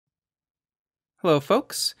Hello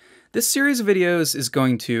folks! This series of videos is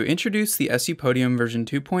going to introduce the SU Podium version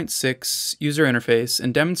 2.6 user interface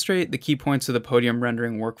and demonstrate the key points of the Podium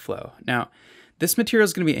rendering workflow. Now, this material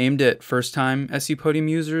is going to be aimed at first-time SU Podium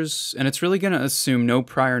users, and it's really going to assume no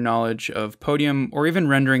prior knowledge of Podium or even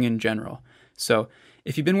rendering in general. So,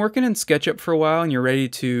 if you've been working in SketchUp for a while and you're ready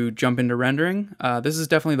to jump into rendering, this is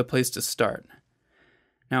definitely the place to start.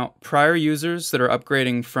 Now, prior users that are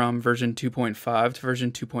upgrading from version 2.5 to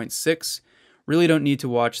version 2.6 really don't need to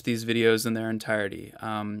watch these videos in their entirety.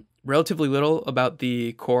 Relatively little about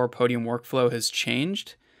the core Podium workflow has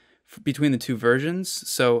changed between the two versions,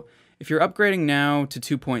 so if you're upgrading now to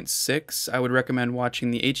 2.6, I would recommend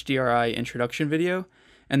watching the HDRI introduction video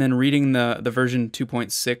and then reading the version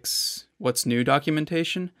 2.6 What's New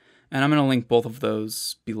documentation, and I'm going to link both of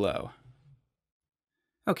those below.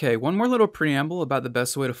 Okay, one more little preamble about the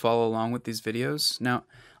best way to follow along with these videos. Now,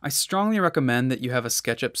 I strongly recommend that you have a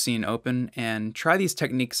SketchUp scene open and try these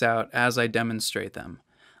techniques out as I demonstrate them.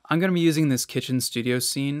 I'm going to be using this kitchen studio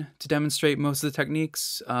scene to demonstrate most of the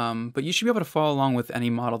techniques, but you should be able to follow along with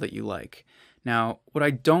any model that you like. Now, what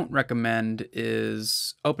I don't recommend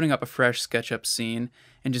is opening up a fresh SketchUp scene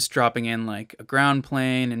and just dropping in like a ground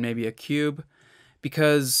plane and maybe a cube,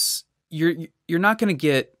 because you're not going to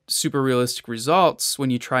get super realistic results when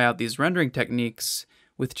you try out these rendering techniques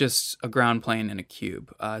with just a ground plane and a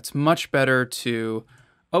cube. It's much better to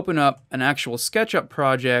open up an actual SketchUp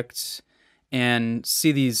project and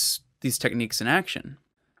see these techniques in action.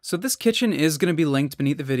 So this kitchen is going to be linked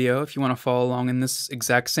beneath the video if you want to follow along in this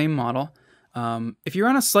exact same model. If you're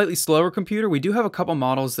on a slightly slower computer, we do have a couple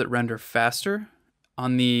models that render faster.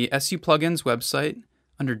 On the SU Plugins website,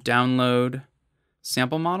 under Download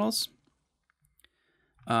Sample Models,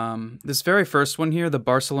 this very first one here, the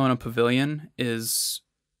Barcelona Pavilion, is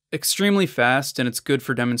extremely fast and it's good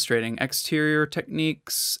for demonstrating exterior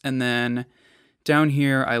techniques. And then down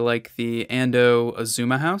here, I like the Ando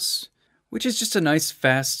Azuma house, which is just a nice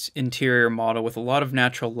fast interior model with a lot of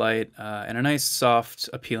natural light and a nice soft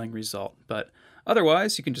appealing result. But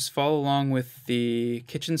otherwise, you can just follow along with the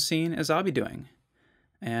kitchen scene as I'll be doing.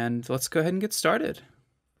 And let's go ahead and get started.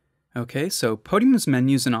 Okay, so Podium's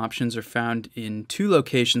menus and options are found in two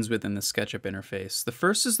locations within the SketchUp interface. The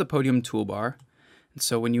first is the Podium Toolbar. And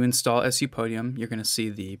so when you install SU Podium, you're going to see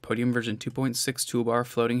the Podium version 2.6 toolbar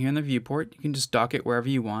floating here in the viewport. You can just dock it wherever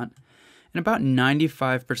you want. And about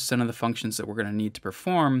 95% of the functions that we're going to need to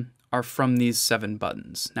perform are from these 7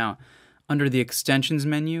 buttons. Now, under the Extensions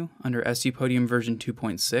menu, under SU Podium version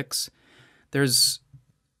 2.6, there's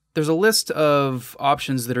a list of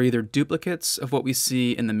options that are either duplicates of what we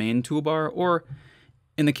see in the main toolbar, or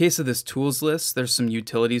in the case of this tools list, there's some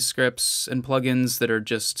utility scripts and plugins that are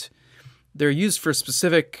they're used for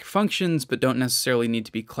specific functions but don't necessarily need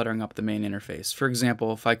to be cluttering up the main interface. For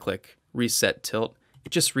example, if I click Reset Tilt,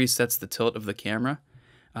 it just resets the tilt of the camera.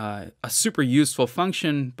 A super useful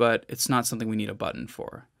function, but it's not something we need a button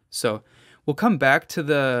for. So we'll come back to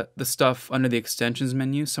the stuff under the Extensions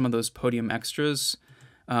menu, some of those Podium extras,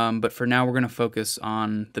 but for now we're going to focus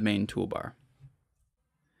on the main toolbar.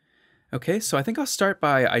 Okay, so I think I'll start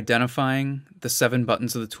by identifying the 7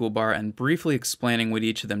 buttons of the toolbar and briefly explaining what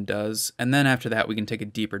each of them does, and then after that we can take a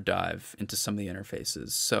deeper dive into some of the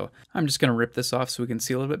interfaces. So I'm just going to rip this off so we can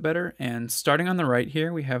see a little bit better, and starting on the right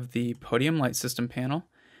here we have the Podium Light System panel.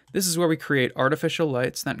 This is where we create artificial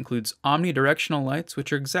lights. That includes omnidirectional lights,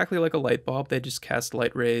 which are exactly like a light bulb. They just cast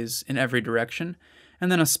light rays in every direction.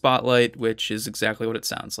 And then a spotlight, which is exactly what it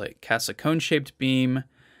sounds like. Casts a cone-shaped beam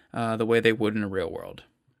the way they would in a real world.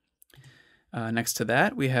 Next to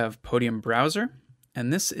that, we have Podium Browser.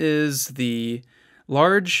 And this is the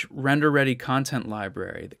large render-ready content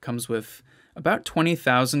library that comes with about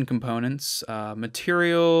 20,000 components,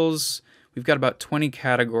 materials. We've got about 20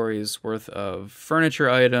 categories worth of furniture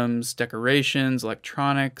items, decorations,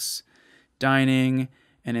 electronics, dining,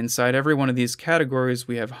 and inside every one of these categories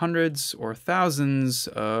we have hundreds or thousands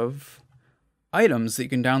of items that you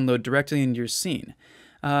can download directly into your scene.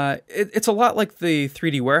 It's a lot like the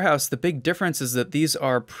 3D Warehouse. The big difference is that these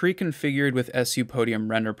are pre-configured with SU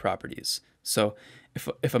Podium render properties. So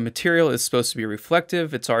if a material is supposed to be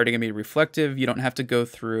reflective, it's already going to be reflective. You don't have to go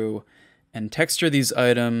through and texture these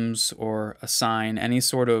items or assign any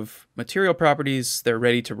sort of material properties. They're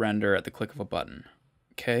ready to render at the click of a button.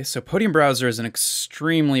 Okay, so Podium Browser is an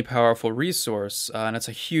extremely powerful resource, and it's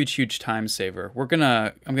a huge time saver. I'm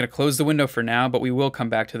gonna close the window for now, but we will come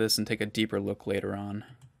back to this and take a deeper look later on.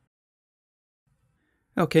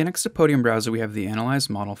 Okay, next to Podium Browser we have the Analyze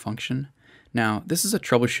Model function. Now, this is a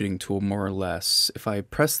troubleshooting tool more or less. If I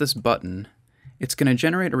press this button, it's going to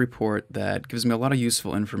generate a report that gives me a lot of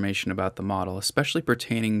useful information about the model, especially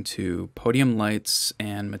pertaining to podium lights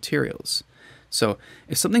and materials. So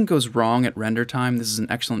if something goes wrong at render time, this is an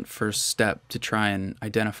excellent first step to try and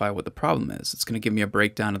identify what the problem is. It's going to give me a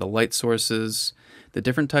breakdown of the light sources, the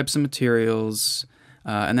different types of materials,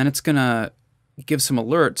 and then it's going to give some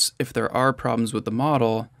alerts. If there are problems with the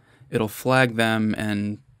model, it'll flag them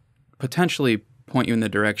and potentially point you in the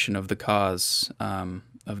direction of the cause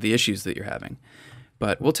of the issues that you're having.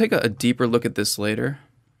 But we'll take a deeper look at this later,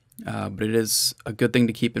 but it is a good thing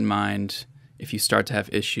to keep in mind if you start to have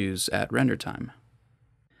issues at render time.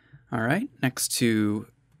 All right, next to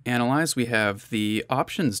analyze, we have the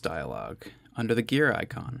options dialog under the gear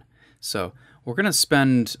icon. So we're going to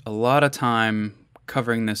spend a lot of time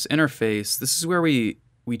covering this interface. This is where we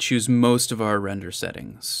choose most of our render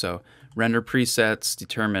settings. So render presets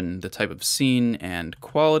determine the type of scene and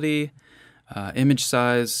quality. Image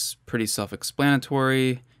size, pretty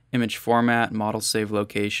self-explanatory. Image format, model save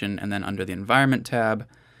location, and then under the environment tab,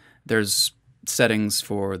 there's settings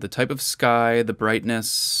for the type of sky, the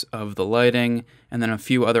brightness of the lighting, and then a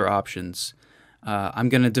few other options. I'm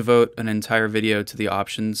going to devote an entire video to the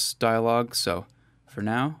options dialog, so for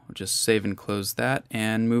now, we'll just save and close that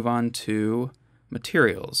and move on to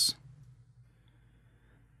materials.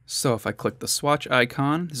 So if I click the swatch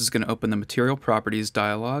icon, this is going to open the material properties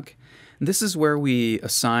dialog. This is where we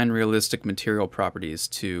assign realistic material properties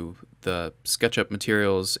to the SketchUp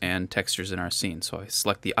materials and textures in our scene. So I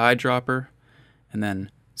select the eyedropper and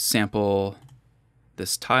then sample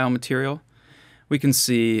this tile material. We can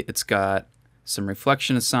see it's got some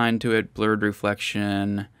reflection assigned to it, blurred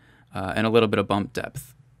reflection, and a little bit of bump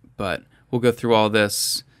depth. But we'll go through all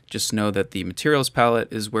this. Just know that the materials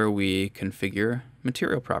palette is where we configure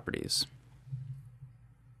material properties.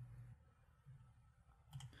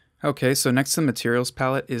 Okay, so next to the materials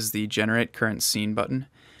palette is the Generate Current Scene button.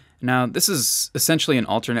 Now, this is essentially an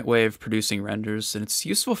alternate way of producing renders, and it's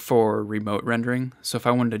useful for remote rendering. So if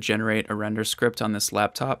I wanted to generate a render script on this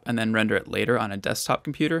laptop and then render it later on a desktop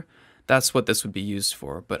computer, that's what this would be used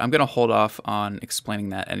for. But I'm going to hold off on explaining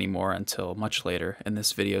that anymore until much later in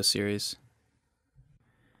this video series.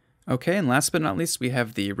 Okay, and last but not least, we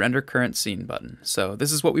have the Render Current Scene button. So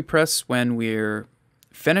this is what we press when we're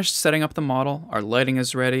finished setting up the model, our lighting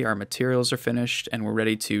is ready, our materials are finished, and we're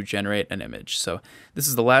ready to generate an image. So this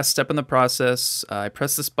is the last step in the process. I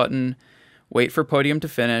press this button, wait for Podium to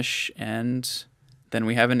finish, and then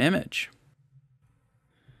we have an image.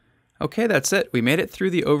 Okay, that's it. We made it through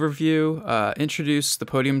the overview, introduced the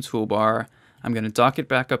Podium toolbar. I'm going to dock it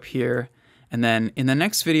back up here. And then in the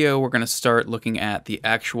next video, we're going to start looking at the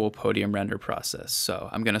actual Podium render process. So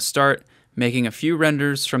I'm going to start making a few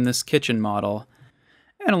renders from this kitchen model.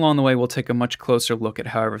 And along the way, we'll take a much closer look at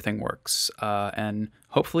how everything works and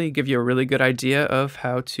hopefully give you a really good idea of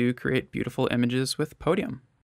how to create beautiful images with Podium.